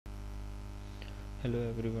Hello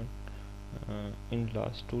everyone. In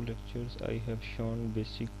last two lectures I have shown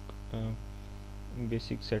uh,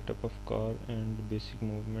 basic setup of car and basic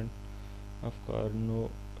movement of car.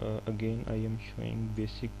 Now again I am showing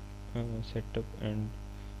basic setup and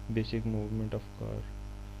basic movement of car.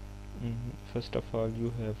 First of all,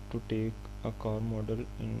 you have to take a car model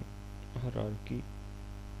in hierarchy,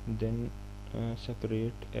 then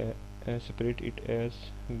separate it as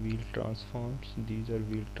wheel transforms. These are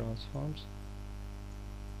wheel transforms.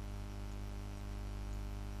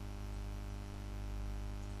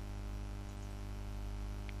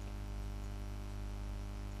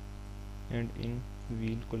 And in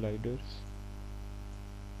wheel colliders,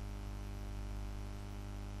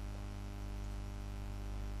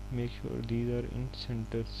 make sure these are in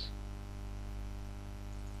centers,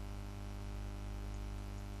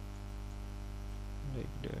 like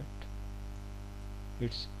that.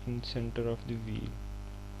 It's in center of the wheel,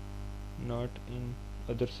 not in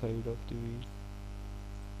other side of the wheel.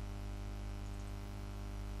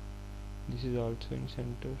 This is also in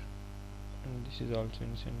center, and this is also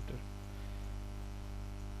in center.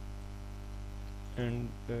 And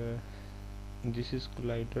this is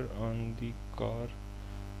collider on the car.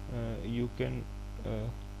 You can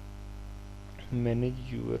manage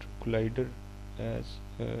your collider as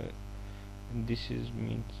this is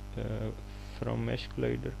means from mesh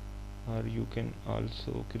collider, or you can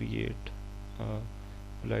also create a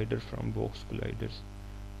collider from box colliders.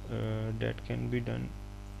 That can be done.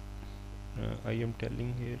 I am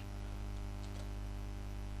telling here,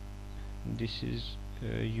 this is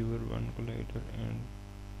your one collider and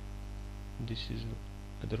this is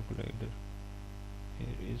other collider.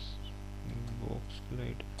 Here is box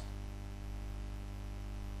collider,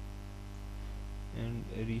 and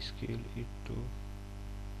rescale it to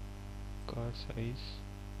car size.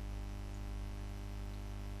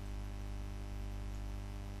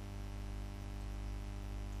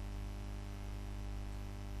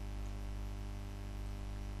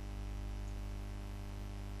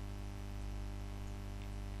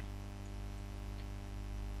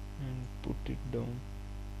 And put it down.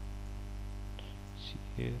 See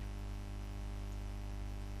here,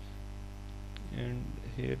 and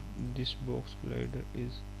here this box collider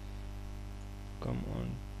is come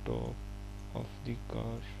on top of the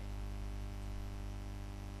car.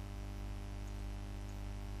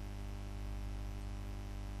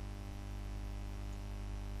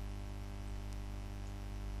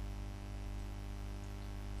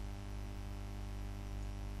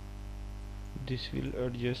 This will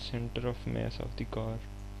adjust center of mass of the car.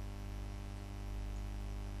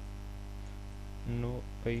 Now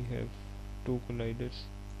I have two colliders,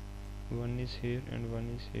 one is here and one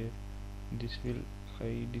is here. This will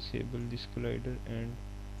I disable this collider and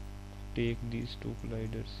take these two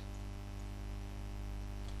colliders.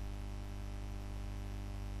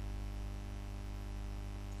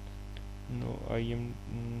 Now I am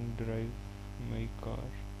drive my car.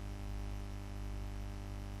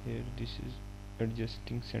 Here this is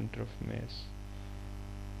adjusting center of mass.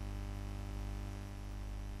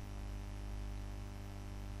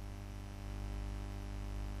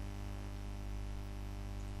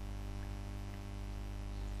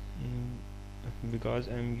 Because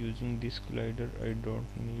I am using this collider, I don't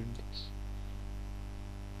need this.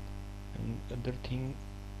 And other thing,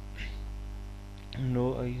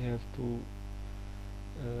 now I have to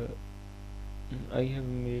I have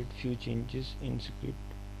made few changes in script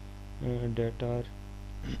that are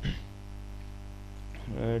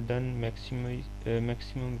done maximum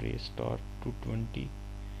race torque to 20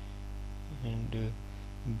 and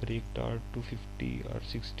brake torque to 50 or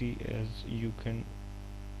 60, as you can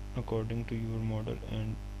according to your model.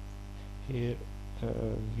 And here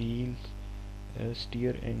wheels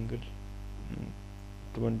steer angle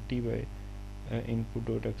 20 by input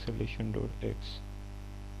dot acceleration dot x.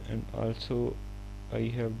 And also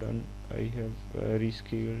I have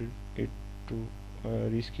rescaled it to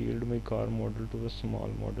rescaled my car model to a small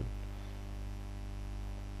model.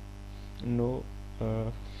 Now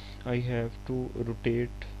I have to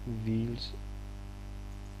rotate wheels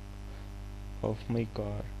of my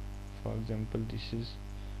car. For example, this is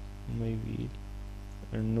my wheel,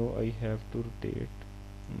 and now I have to rotate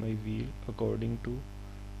my wheel according to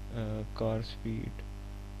car speed.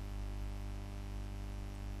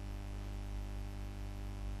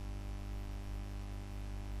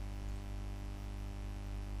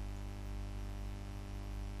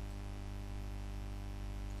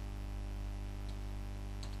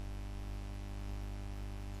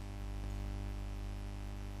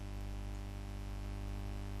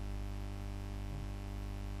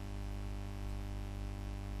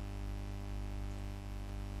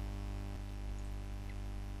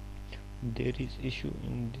 there is issue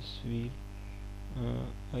in this wheel.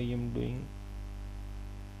 I am doing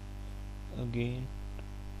again.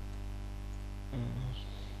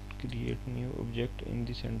 Create new object in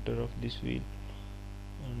the center of this wheel,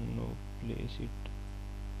 and now place it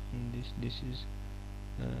in this is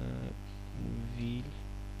wheel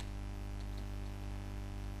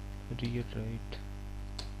rear right,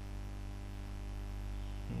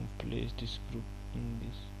 and place this group in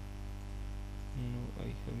this. Now I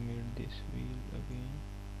have made this wheel again.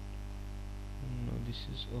 Now this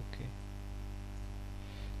is okay.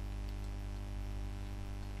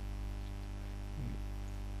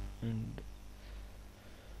 And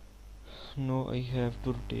now I have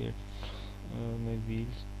to rotate my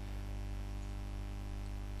wheels.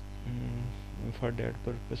 For that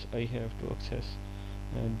purpose I have to access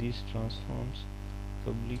these transforms,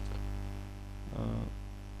 public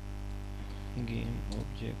game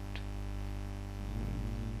object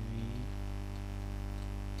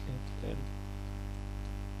VFL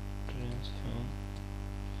transform,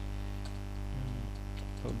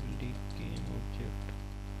 public game object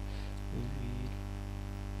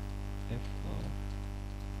VFR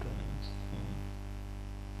transform,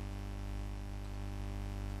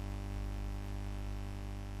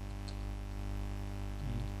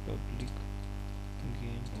 public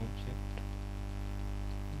game object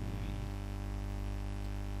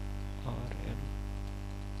VRL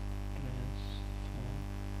transform,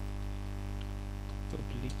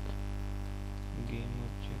 public game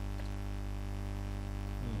object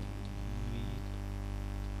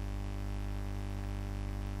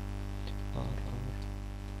VRR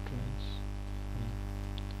transform.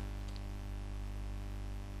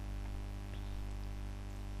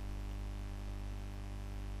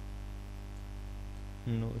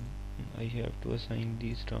 No, I have to assign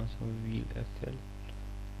these transform wheel FL.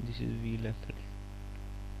 This is wheel FL.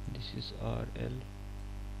 This is RL.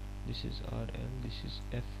 This is RL. This is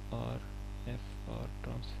FR. FR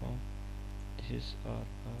transform. This is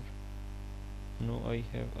RR. Now I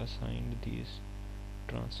have assigned these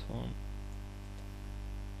transform,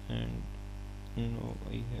 and now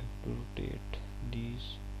I have to rotate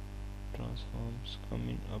these transforms. Come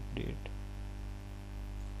in update.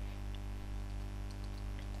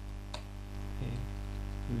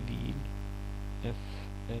 Wheel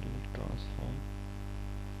FL transform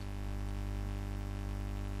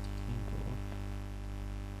dot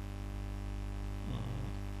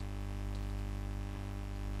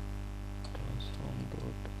transform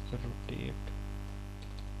dot rotate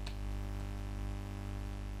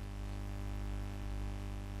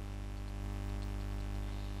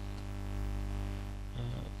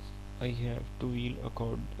I have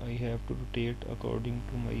to rotate according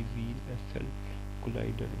to my wheel FL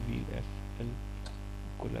collider wheel FL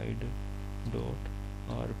collider dot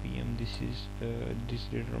RPM. This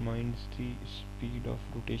determines the speed of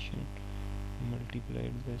rotation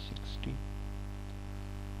multiplied by 60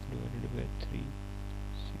 divided by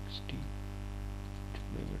 360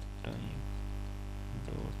 divided by time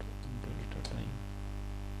dot delta time.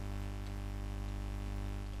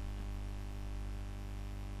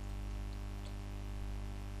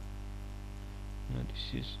 Now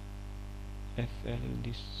this is FL,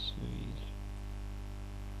 this wheel.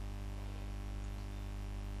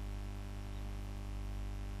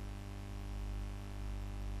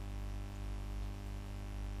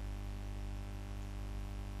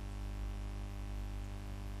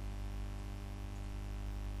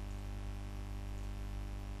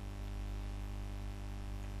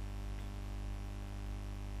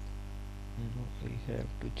 Now I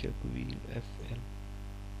have to check wheel FL.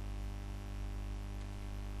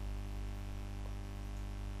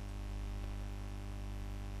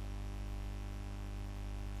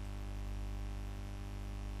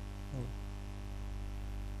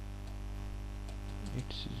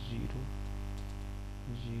 It's 0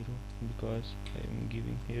 0 because I am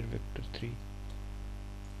giving here vector 3.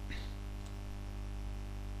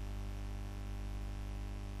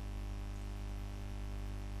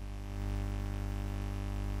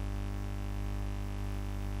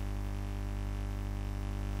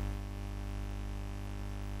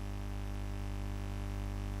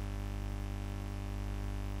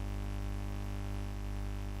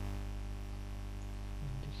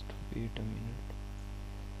 Just wait a minute.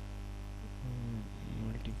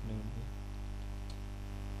 Multiplied by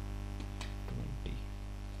 20.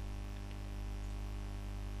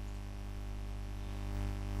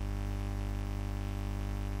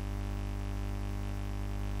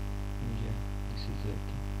 Yeah, this is it.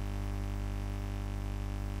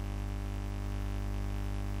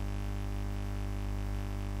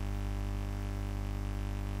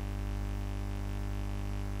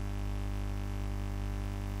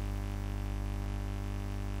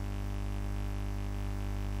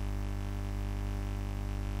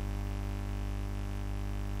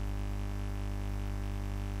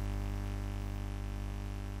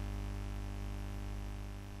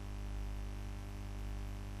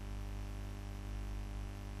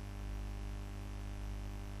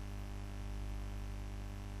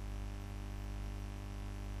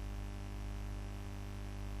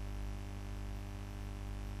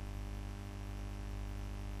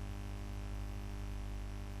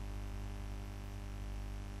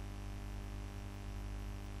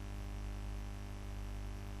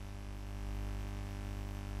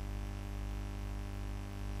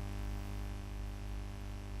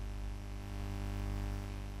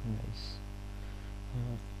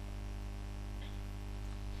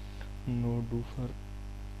 no do for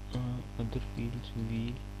other fields.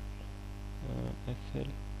 Wheel fl,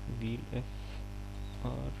 wheel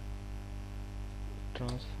fr,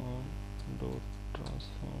 transform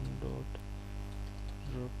dot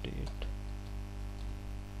rotate,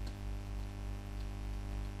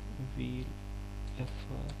 wheel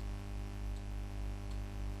fr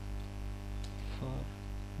far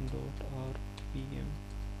dot rpm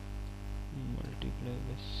multiply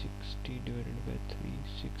by 60 divided by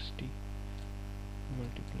 360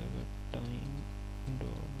 multiply by time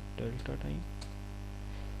dot delta time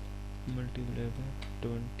multiply by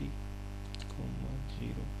 20 comma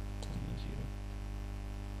 0 comma 0.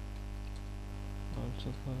 Also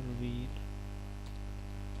for wheel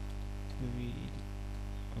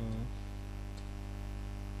uh,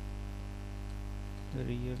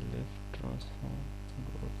 rear left transform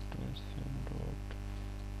dot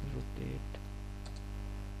rotate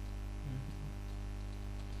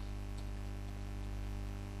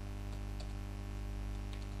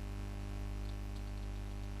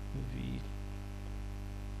wheel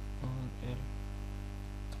rl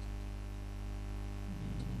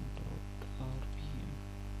dot rpm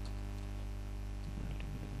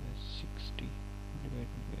multiplied by 60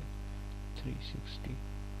 divided by 360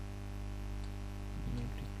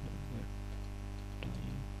 multiplied by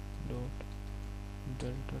time dot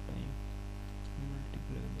delta time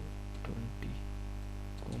multiplied by 20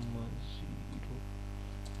 comma 0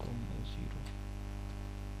 comma 0.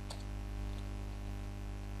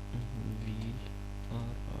 Wheel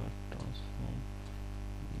transform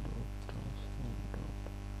dot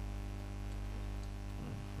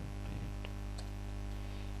rotate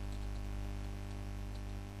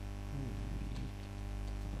wheel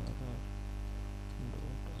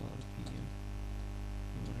dot rpm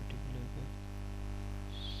multiply by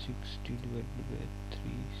 60 divided by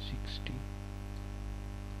 360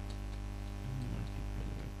 multiply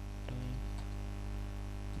by time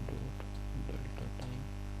dot delta time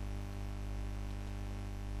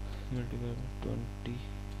multiply by 20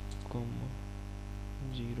 comma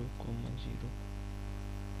 0 comma 0.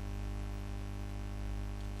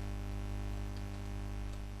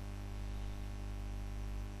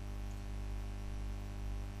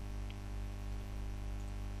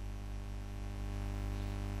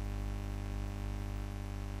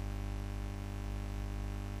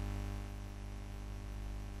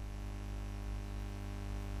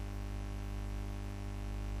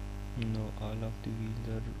 Now all of the wheels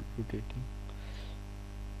are rotating.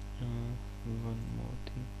 One more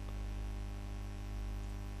thing,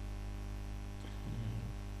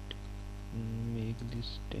 make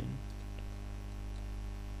this 10.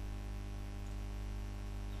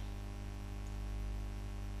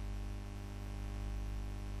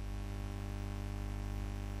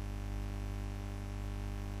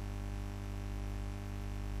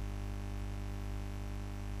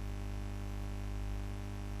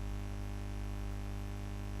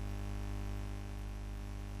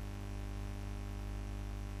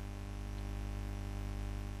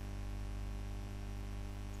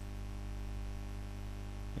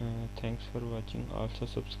 Thanks for watching. Also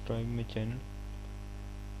subscribe my channel,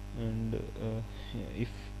 and if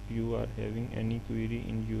you are having any query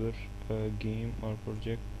in your game or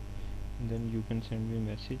project, then you can send me a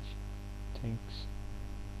message. Thanks.